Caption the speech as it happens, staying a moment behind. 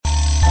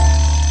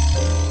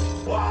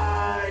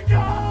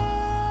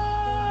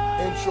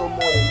Intro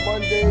morning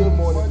Monday. Good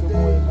morning, good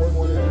morning, good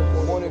morning,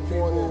 good morning,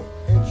 people.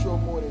 Intro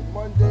morning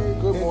Monday.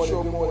 Good morning,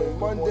 good morning,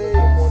 Mondays.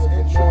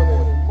 Intro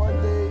morning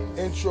Mondays.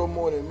 Intro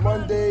morning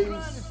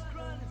Mondays.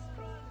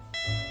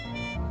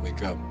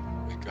 Wake up,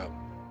 wake up,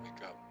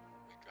 wake up,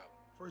 wake up.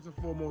 First and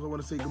foremost, I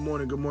want to say good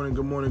morning, good morning,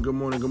 good morning, good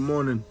morning, good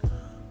morning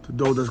to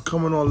those that's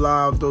coming on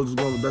live, those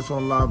that's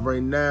on live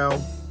right now,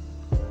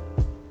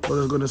 those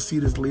that's going to see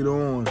this later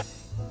on.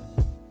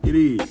 It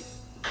is.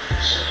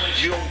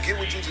 You don't get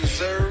what you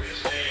deserve,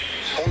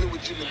 only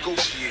what you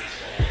negotiate.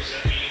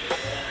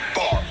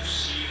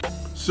 Bars.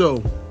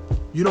 So,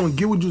 you don't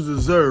get what you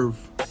deserve,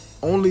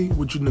 only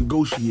what you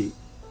negotiate.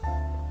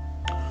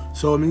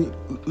 So,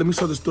 let me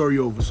start the story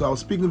over. So, I was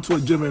speaking to a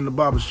gentleman in the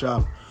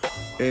barbershop,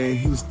 and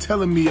he was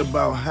telling me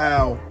about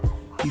how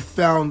he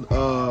found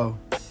a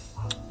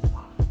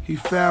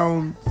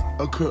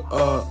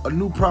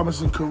new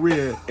promising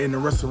career in the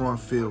restaurant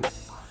field.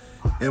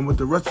 And with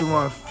the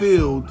restaurant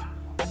field,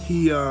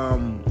 he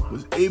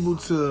was able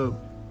to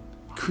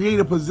create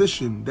a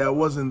position that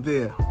wasn't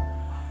there.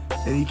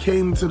 And he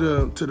came to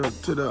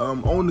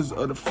the owners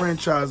of the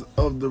franchise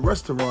of the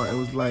restaurant and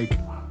was like,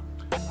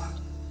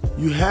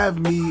 you have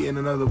me and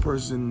another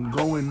person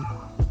going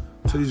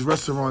to these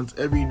restaurants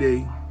every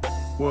day,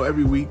 well,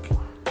 every week,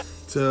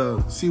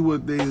 to see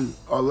what they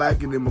are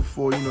lacking in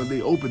before,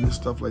 they open and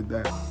stuff like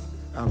that.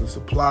 Out of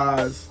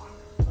supplies,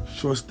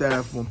 short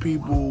staff on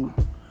people.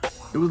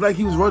 It was like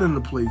he was running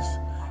the place.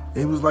 And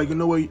he was like, you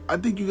know what, I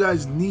think you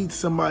guys need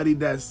somebody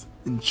that's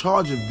in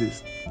charge of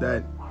this,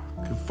 that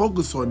can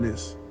focus on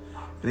this.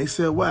 And they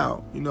said,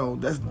 wow,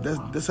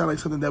 that sounds like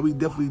something that we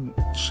definitely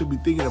should be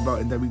thinking about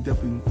and that we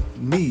definitely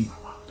need.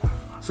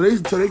 So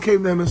they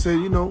came to him and said,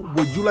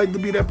 would you like to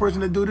be that person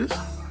to do this?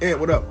 Ant,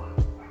 what up?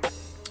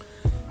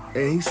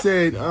 And he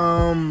said,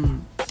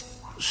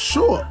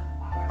 sure.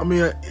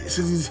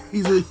 Since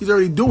he's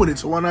already doing it,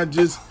 so why not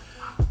just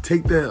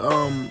take the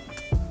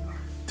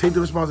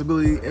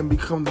responsibility and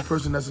become the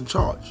person that's in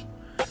charge?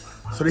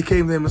 So they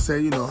came to him and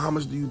said, how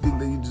much do you think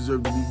that you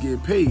deserve to be getting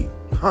paid?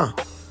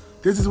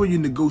 This is where you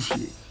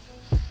negotiate.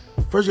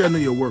 First, you gotta know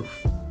your worth.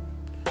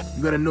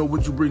 You gotta know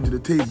what you bring to the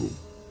table.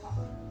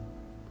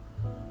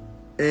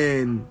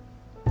 And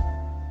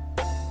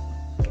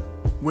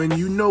when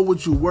you know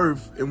what you're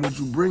worth and what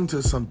you bring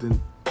to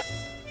something,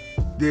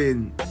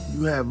 then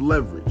you have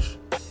leverage.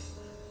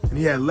 And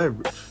he had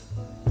leverage.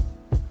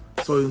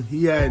 So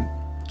he had,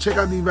 check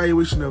out the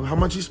evaluation of how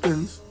much he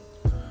spends,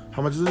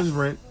 how much is his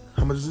rent,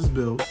 how much is his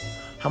bills,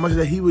 how much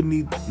that he would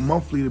need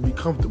monthly to be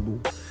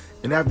comfortable.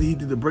 And after he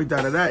did the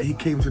breakdown of that, he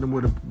came to them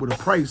with a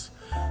price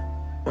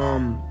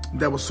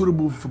that was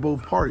suitable for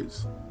both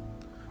parties.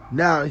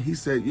 Now he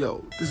said,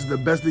 this is the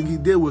best thing he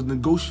did was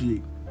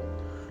negotiate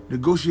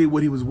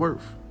what he was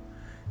worth.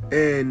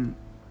 And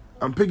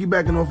I'm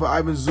piggybacking off of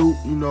Ivan Zoot,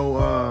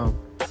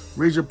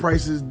 Raise Your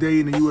Prices Day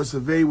in the US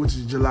of A, which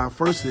is July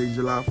 1st. Today,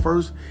 July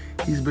 1st.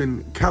 He's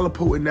been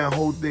calipoting that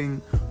whole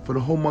thing for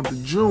the whole month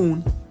of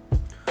June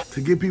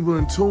to get people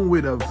in tune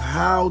with of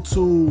how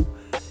to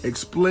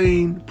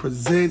explain,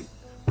 present,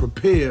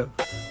 prepare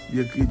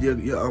your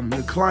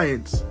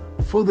clients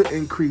for the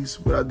increase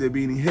without there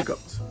being any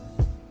hiccups.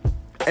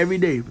 Every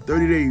day, for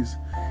 30 days,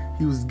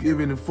 he was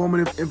giving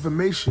informative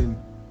information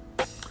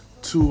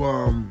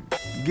to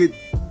get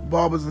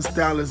barbers and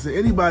stylists and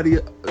anybody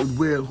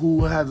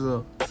who has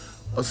a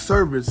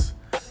service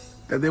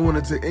that they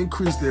wanted to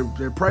increase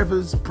their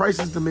prices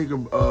to make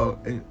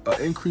an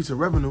increase in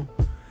revenue.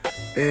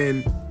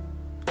 And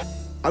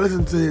I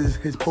listen to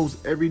his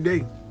posts every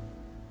day.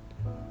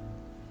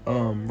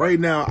 Right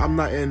now, I'm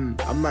not in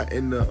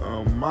the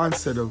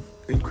mindset of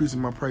increasing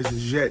my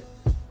prices yet.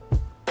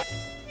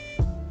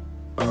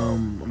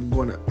 I'm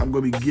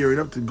gonna be gearing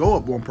up to go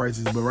up on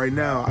prices, but right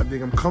now I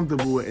think I'm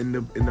comfortable in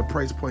the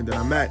price point that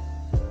I'm at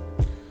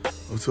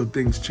until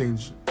things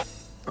change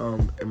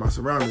in my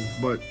surroundings.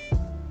 But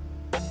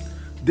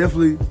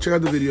definitely check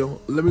out the video.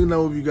 Let me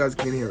know if you guys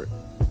can hear it.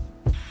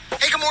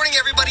 Hey, good morning,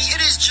 everybody.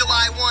 It is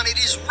July 1. It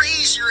is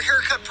Raise Your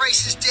Haircut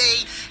Prices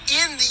Day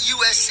in the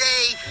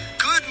USA.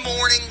 Good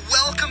morning.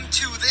 Welcome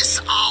to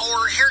this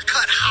our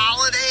haircut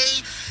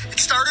holiday. It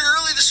started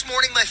early this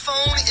morning. My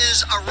phone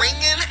is a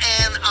ringing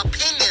and a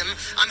pinging.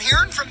 I'm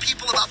hearing from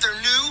people about their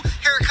new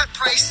haircut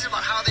prices,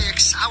 about how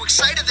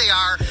excited they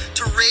are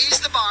to raise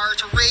the bar,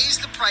 to raise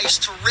the price,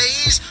 to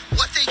raise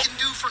what they can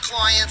do for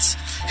clients.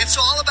 It's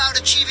all about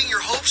achieving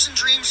your hopes and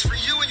dreams for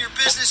you and your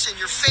business and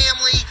your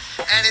family.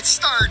 And it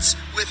starts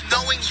with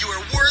knowing you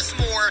are worth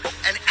more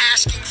and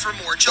asking for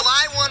more.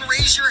 July 1,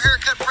 Raise Your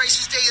Haircut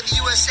Prices Day in the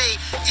USA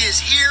is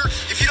here.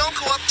 If you don't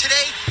go up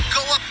today,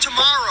 go up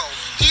tomorrow.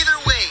 Either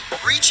way,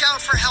 reach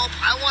out for help.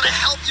 I want to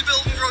help you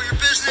build and grow your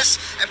business.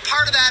 And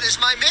part of that is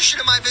my mission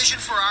and my vision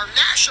for our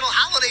national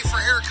holiday for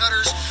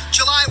haircutters.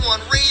 July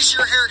 1, Raise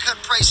Your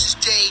Haircut Prices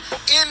Day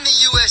in the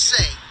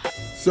USA.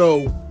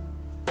 So,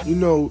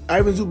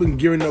 Ivan Zoot been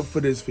gearing up for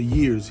this for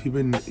years. He's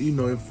been,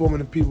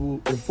 informing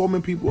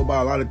people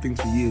about a lot of things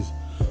for years.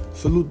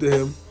 Salute to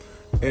him.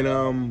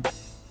 And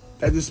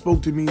that just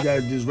spoke to me,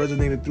 that just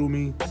resonated through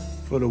me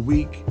for the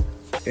week.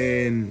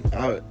 And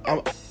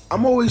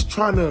I'm always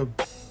trying to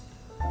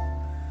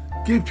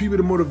give people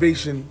the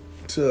motivation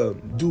to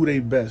do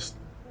their best,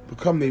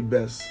 become their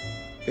best,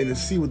 and to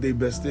see what their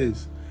best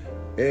is.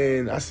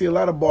 And I see a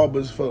lot of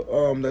barbers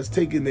that's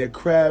taking their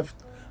craft.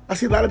 I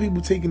see a lot of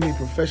people taking their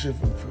profession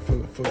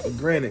for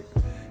granted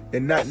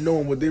and not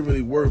knowing what they're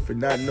really worth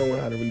and not knowing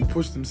how to really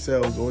push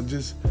themselves, or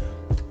just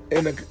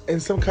in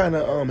some kind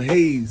of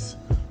haze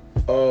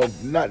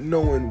of not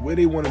knowing where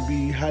they want to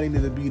be, how they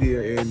need to be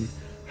there, and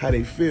how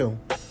they feel.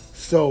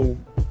 So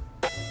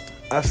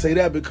I say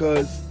that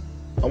because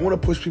I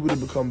want to push people to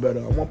become better.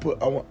 I want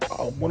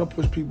to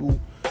push people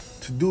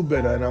to do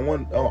better, and I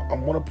want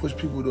to push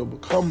people to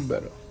become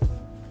better.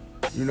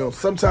 You know,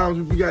 sometimes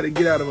we got to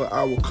get out of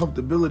our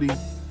comfortability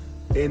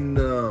in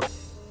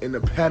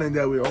the pattern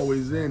that we're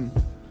always in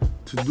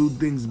to do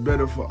things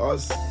better for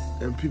us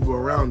and people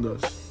around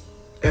us.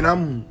 And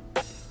I'm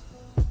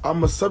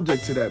a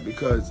subject to that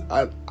because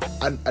I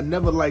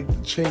never like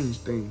to change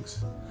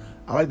things.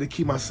 I like to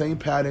keep my same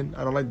pattern.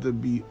 I don't like to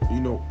be,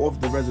 off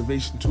the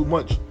reservation too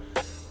much,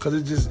 because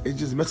it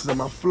just messes up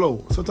my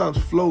flow. Sometimes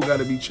flow got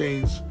to be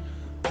changed.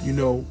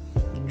 You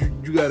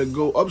got to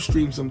go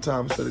upstream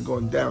sometimes instead of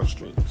going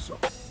downstream. So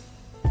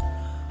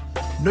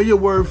know your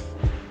worth.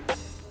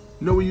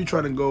 Know where you're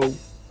trying to go.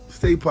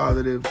 Stay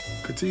positive.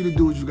 Continue to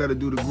do what you got to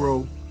do to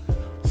grow.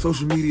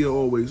 Social media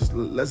always.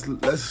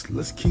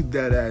 Let's keep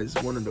that as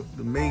one of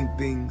the main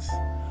things.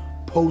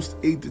 Post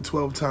 8 to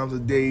 12 times a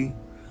day.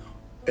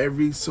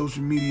 Every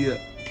social media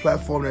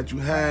platform that you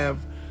have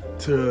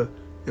to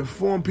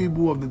inform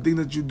people of the things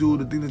that you do,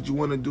 the things that you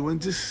want to do,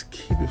 and just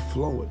keep it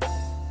flowing.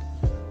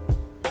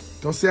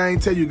 Don't say I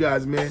ain't tell you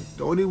guys, man.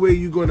 The only way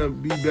you're going to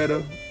be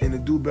better and to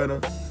do better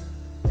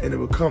and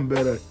to become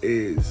better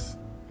is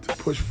to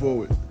push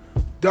forward.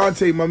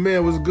 Dante, my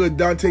man, was good.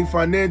 Dante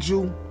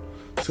Financial.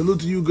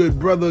 Salute to you, good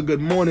brother. Good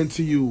morning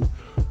to you.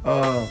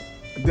 I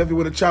definitely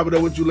want to chop it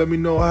up with you. Let me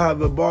know how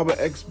the Barber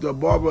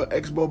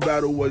Expo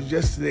battle was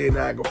yesterday in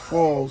Niagara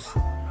Falls.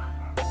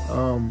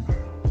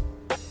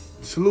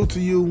 Salute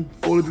to you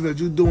for all the things that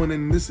you're doing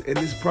in this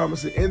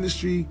promising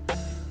industry.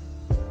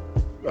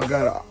 I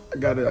got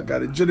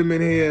a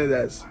gentleman here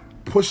that's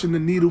pushing the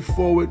needle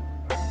forward.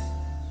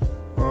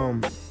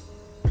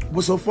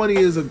 What's so funny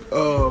is a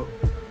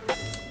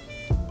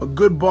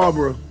good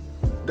barber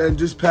that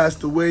just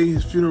passed away.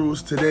 His funeral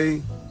was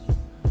today.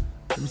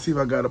 Let me see if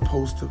I got a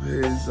post of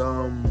his.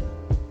 I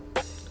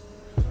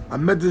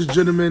met this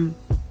gentleman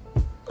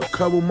a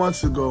couple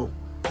months ago,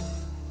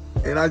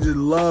 and I just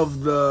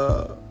love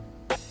the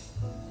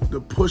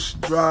push,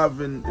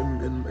 drive, and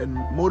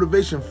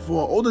motivation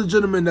for an older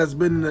gentleman that's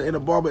been in the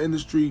barber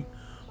industry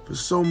for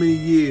so many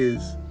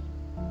years.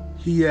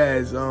 He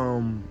has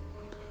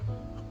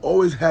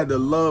always had the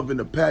love and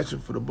the passion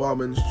for the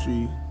barber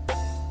industry,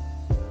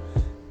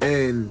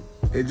 and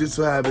it just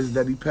so happens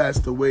that he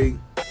passed away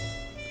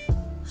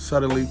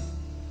suddenly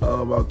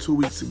about 2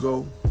 weeks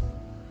ago,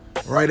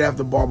 right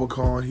after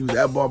BarberCon. He was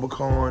at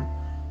BarberCon,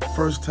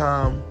 first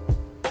time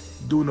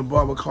doing the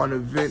BarberCon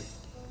event.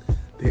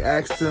 They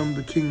asked him,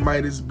 the King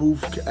Midas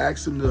booth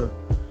asked him to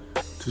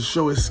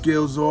show his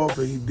skills off,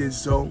 and he did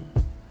so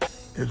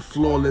in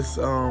flawless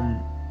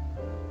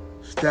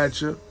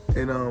stature.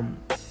 And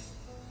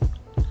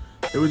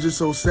it was just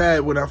so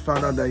sad when I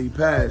found out that he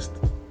passed.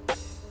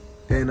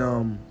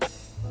 And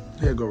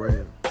here go right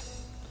here.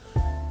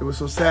 It was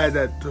so sad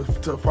that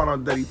to find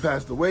out that he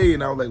passed away,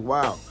 and I was like,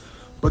 wow.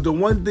 But the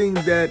one thing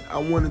that I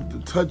wanted to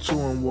touch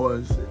on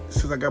was,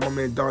 since I got my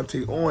man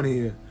Dante on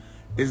here,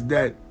 is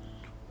that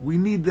we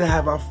need to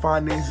have our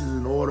finances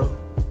in order.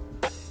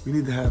 We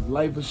need to have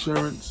life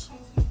insurance.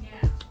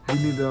 We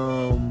need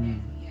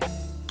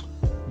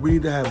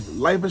to have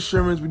life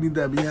insurance. We need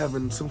to be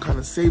having some kind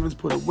of savings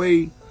put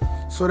away,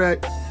 so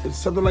that if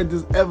something like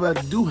this ever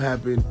do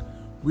happen,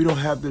 we don't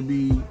have to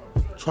be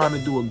trying to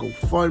do a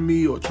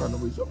GoFundMe or trying to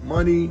raise up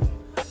money,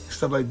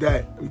 stuff like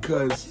that,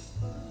 because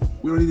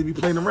we don't need to be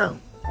playing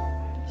around.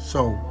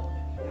 So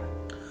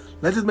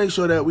let's just make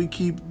sure that we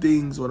keep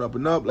things on up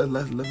and up.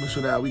 Let's make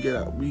sure that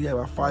we have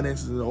our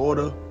finances in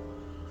order,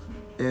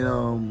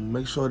 and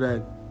make sure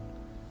that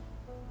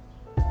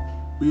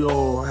we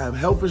all have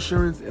health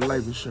insurance and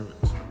life insurance.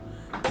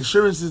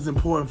 Insurance is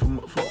important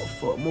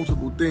for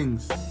multiple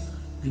things.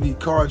 You need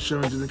car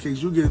insurance just in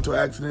case you get into an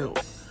accident,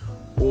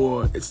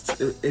 or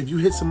if you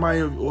hit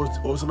somebody,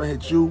 or somebody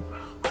hits you,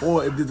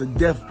 or if there's a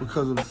death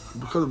because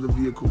of the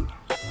vehicle.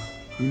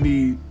 You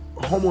need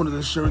homeowners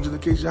insurance in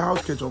case your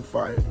house catch on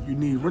fire. You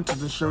need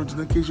renters insurance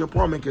in case your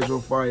apartment catch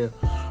on fire,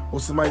 or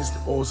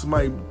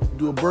somebody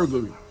do a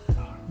burglary.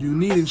 You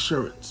need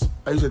insurance.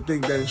 I used to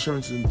think that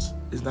insurance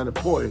is not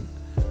important,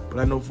 but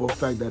I know for a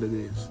fact that it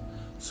is.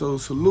 So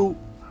salute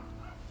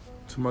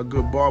to my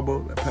good barber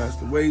that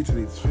passed away,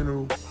 today's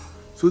funeral.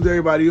 Salute to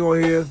everybody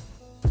on here.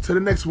 To the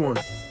next one.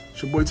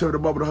 It's your boy Terry the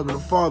Barber, the husband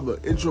and father.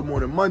 Intro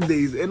Morning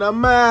Mondays, and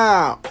I'm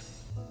out.